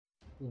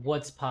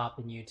What's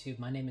poppin' YouTube?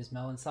 My name is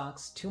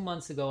Melonsocks. 2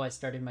 months ago, I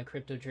started my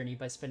crypto journey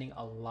by spending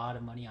a lot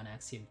of money on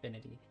Axie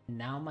Infinity.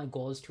 Now my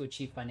goal is to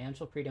achieve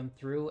financial freedom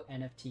through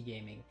NFT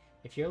gaming.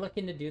 If you're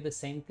looking to do the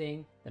same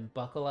thing, then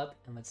buckle up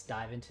and let's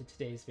dive into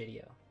today's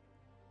video.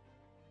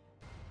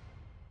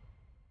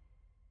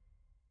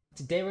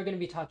 Today we're going to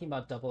be talking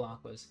about double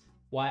aquas,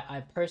 why I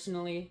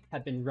personally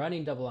have been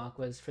running double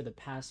aquas for the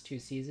past 2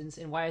 seasons,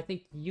 and why I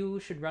think you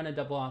should run a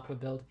double aqua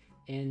build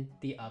in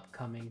the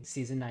upcoming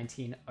Season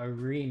 19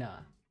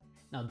 arena.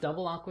 Now,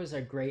 double aquas are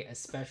great,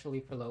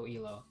 especially for low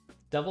elo.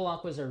 Double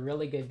aquas are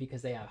really good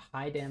because they have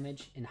high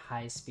damage and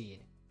high speed.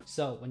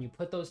 So when you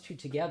put those two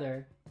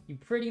together, you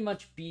pretty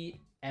much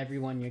beat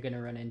everyone you're going to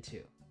run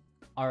into.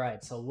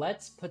 Alright, so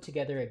let's put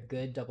together a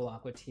good double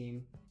aqua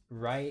team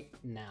right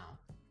now.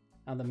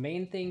 Now the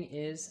main thing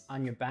is,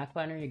 on your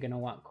backliner, you're going to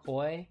want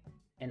koi,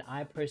 and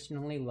I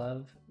personally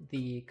love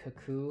the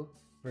cuckoo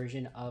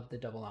version of the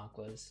double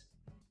aquas.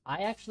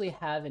 I actually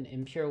have an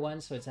impure one,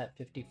 so it's at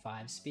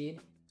 55 speed,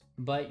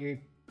 but you're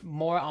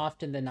more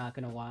often than not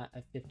going to want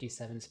a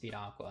 57 speed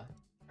aqua.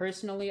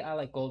 Personally, I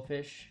like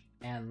goldfish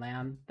and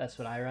lamb, that's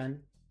what I run,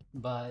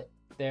 but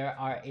there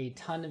are a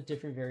ton of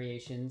different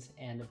variations,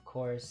 and of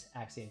course,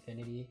 Axie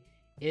Infinity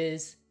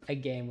is a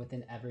game with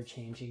an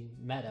ever-changing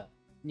meta.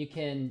 You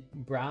can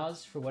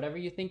browse for whatever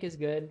you think is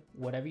good,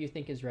 whatever you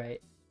think is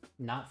right,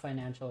 not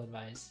financial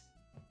advice.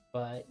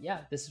 But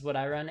yeah, this is what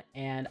I run,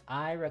 and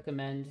I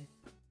recommend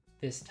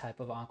this type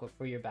of aqua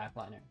for your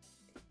backliner.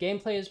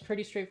 Gameplay is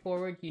pretty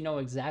straightforward. You know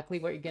exactly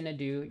what you're gonna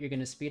do. You're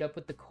gonna speed up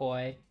with the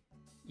koi,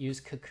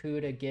 use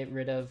cuckoo to get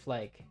rid of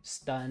like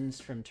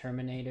stuns from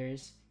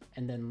terminators,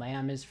 and then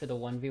lamb is for the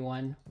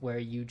 1v1 where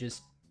you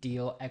just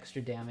deal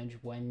extra damage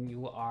when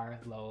you are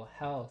low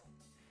health.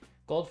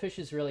 Goldfish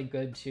is really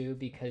good too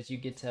because you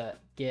get to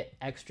get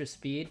extra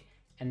speed,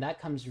 and that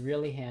comes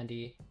really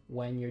handy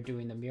when you're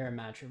doing the mirror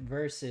match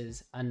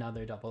versus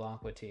another double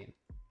aqua team.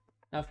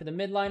 Now for the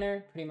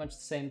midliner, pretty much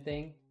the same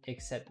thing,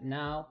 except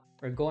now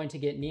we're going to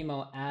get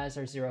Nemo as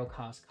our 0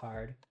 cost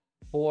card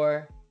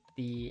for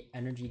the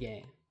energy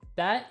gain.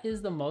 That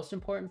is the most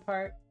important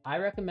part. I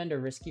recommend a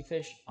risky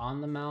fish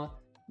on the mouth.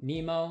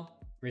 Nemo,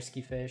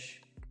 risky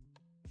fish.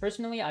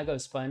 Personally, I go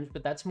sponge,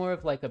 but that's more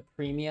of like a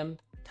premium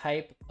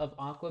type of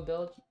aqua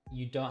build.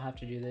 You don't have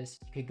to do this.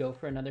 You could go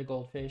for another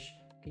goldfish.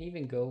 You can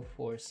even go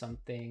for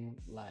something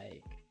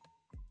like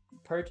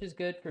perch is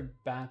good for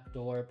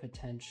backdoor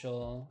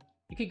potential.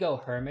 You could go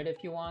hermit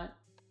if you want.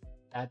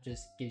 That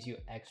just gives you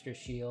extra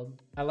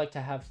shield. I like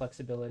to have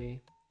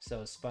flexibility,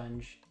 so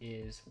sponge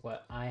is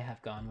what I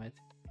have gone with.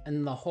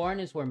 And the horn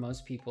is where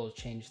most people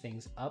change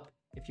things up.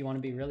 If you want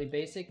to be really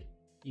basic,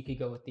 you could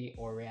go with the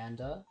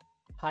Oranda.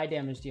 High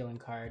damage dealing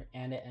card,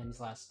 and it ends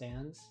last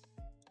stands.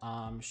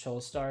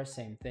 Shoalstar,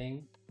 same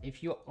thing.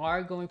 If you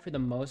are going for the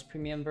most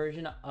premium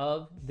version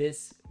of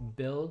this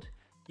build,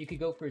 you could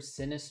go for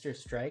Sinister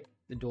Strike,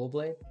 the dual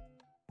blade.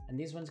 And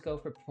these ones go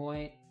for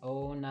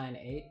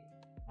 0.098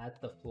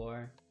 at the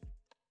floor.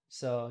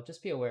 So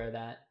just be aware of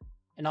that.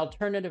 An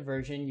alternative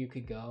version you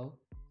could go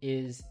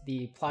is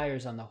the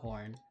pliers on the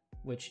horn,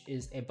 which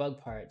is a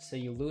bug part. So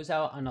you lose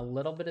out on a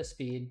little bit of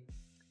speed,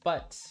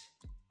 but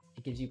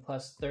it gives you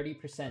plus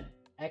 30%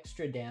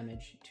 extra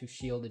damage to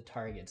shielded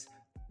targets,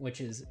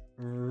 which is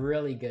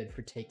really good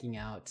for taking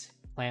out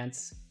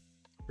plants,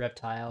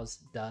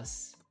 reptiles,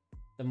 dust,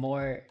 the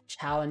more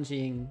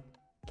challenging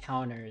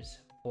counters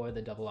for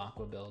the double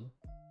aqua build.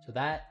 So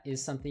that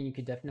is something you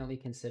could definitely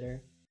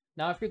consider.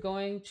 Now, if you're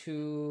going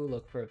to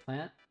look for a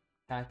plant,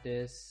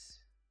 cactus,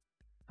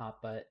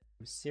 hotbutt,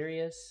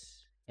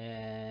 Sirius,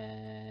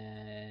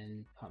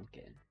 and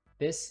pumpkin.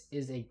 This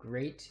is a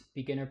great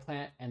beginner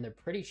plant, and they're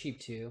pretty cheap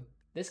too.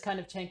 This kind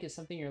of tank is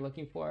something you're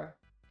looking for.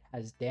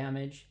 Has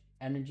damage,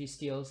 energy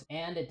steals,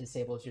 and it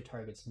disables your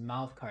target's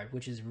mouth card,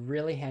 which is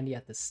really handy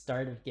at the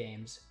start of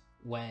games.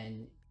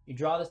 When you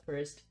draw this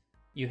first,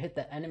 you hit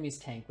the enemy's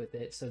tank with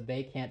it so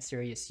they can't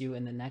Sirius you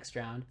in the next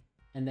round,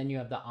 and then you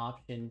have the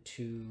option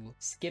to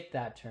skip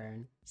that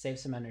turn, save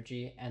some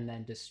energy, and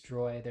then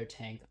destroy their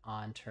tank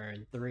on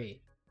turn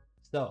 3.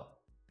 So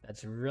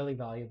that's really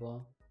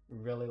valuable.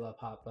 Really love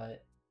hotbutt.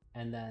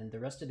 And then the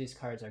rest of these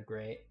cards are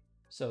great.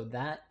 So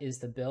that is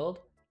the build.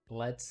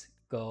 Let's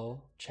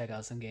go check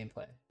out some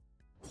gameplay.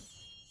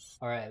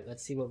 All right,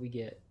 let's see what we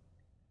get.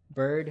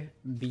 Bird,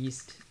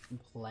 beast,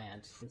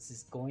 plant. This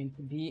is going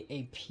to be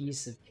a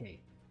piece of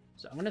cake.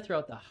 So I'm gonna throw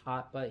out the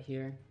hotbutt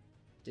here,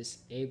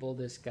 disable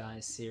this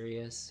guy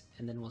Sirius,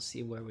 and then we'll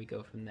see where we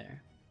go from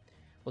there.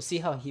 We'll see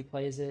how he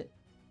plays it.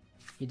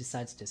 He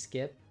decides to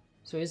skip.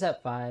 So he's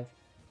at 5.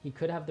 He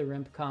could have the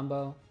rimp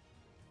combo.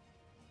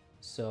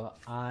 So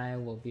I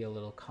will be a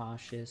little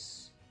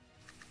cautious.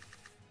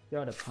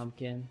 Throw out a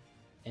pumpkin,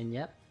 and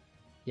yep,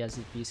 he has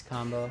his beast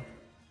combo.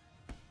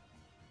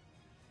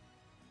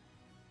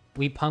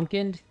 We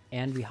pumpkined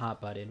and we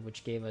hotbutted,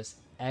 which gave us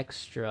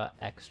extra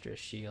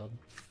shield.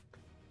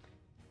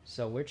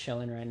 So we're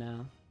chilling right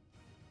now.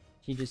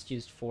 He just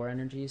used 4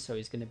 energy, so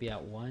he's going to be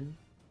at 1.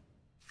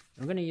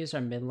 We're going to use our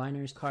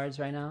midliners cards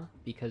right now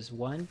because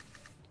 1,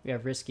 we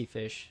have risky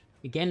fish,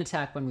 We gain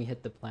attack when we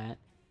hit the plant,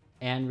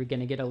 and we're going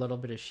to get a little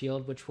bit of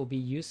shield, which will be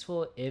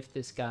useful if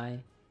this guy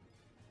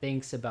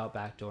thinks about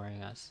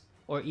backdooring us.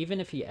 Or even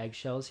if he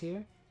eggshells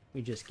here,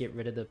 we just get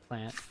rid of the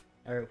plant,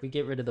 or we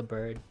get rid of the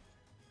bird.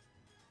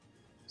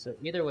 So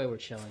either way, we're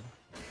chilling.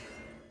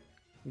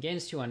 He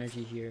gains 2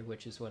 energy here,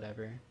 which is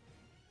whatever.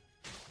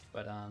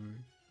 But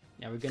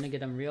yeah, we're gonna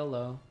get him real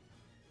low.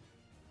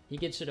 He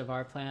gets rid of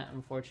our plant,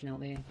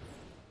 unfortunately.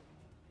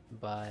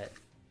 But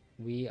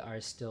we are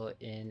still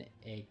in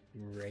a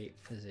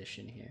great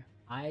position here.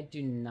 I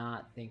do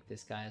not think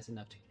this guy is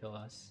enough to kill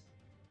us.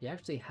 He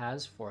actually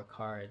has 4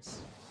 cards.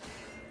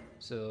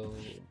 So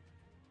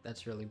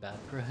that's really bad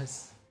for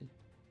us.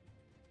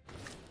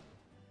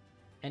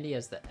 And he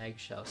has the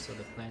eggshell, so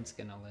the plant's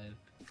gonna live.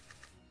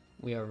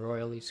 We are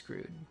royally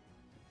screwed.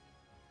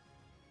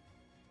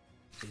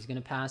 So he's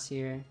gonna pass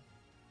here,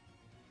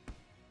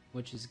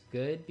 which is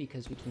good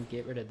because we can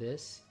get rid of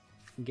this,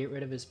 get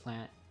rid of his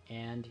plant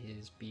and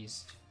his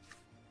beast.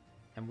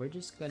 And we're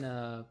just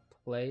gonna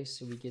play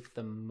so we get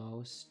the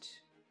most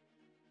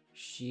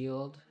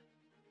shield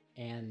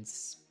and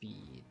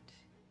speed.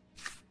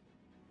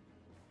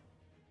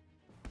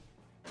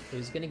 So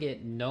he's gonna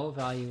get no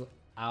value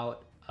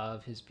out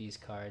of his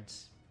beast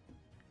cards,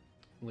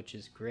 which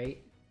is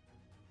great.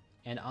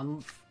 And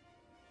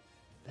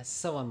that's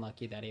so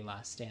unlucky that he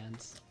last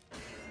stands.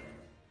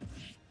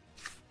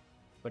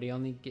 But he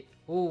only get...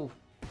 Ooh!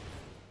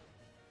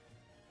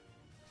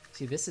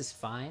 See, this is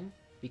fine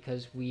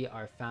because we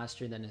are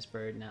faster than his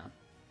bird now.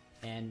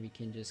 And we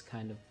can just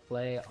kind of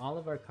play all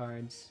of our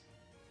cards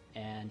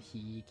and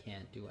he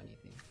can't do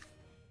anything.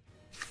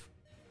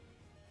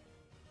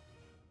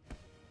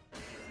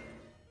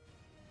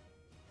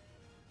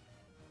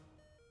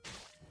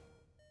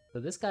 So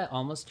this guy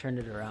almost turned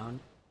it around,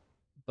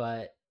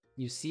 but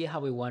you see how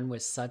we won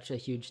with such a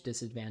huge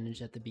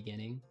disadvantage at the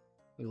beginning?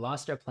 We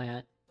lost our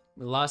plant,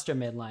 we lost our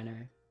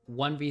midliner,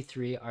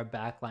 1v3 our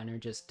backliner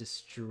just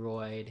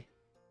destroyed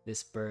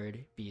this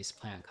bird beast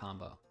plant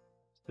combo.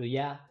 So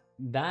yeah,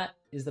 that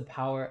is the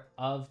power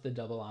of the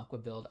double aqua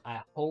build.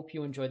 I hope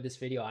you enjoyed this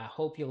video. I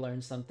hope you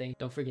learned something.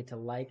 Don't forget to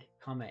like,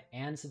 comment,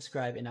 and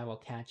subscribe, and I will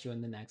catch you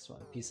in the next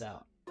one. Peace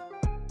out.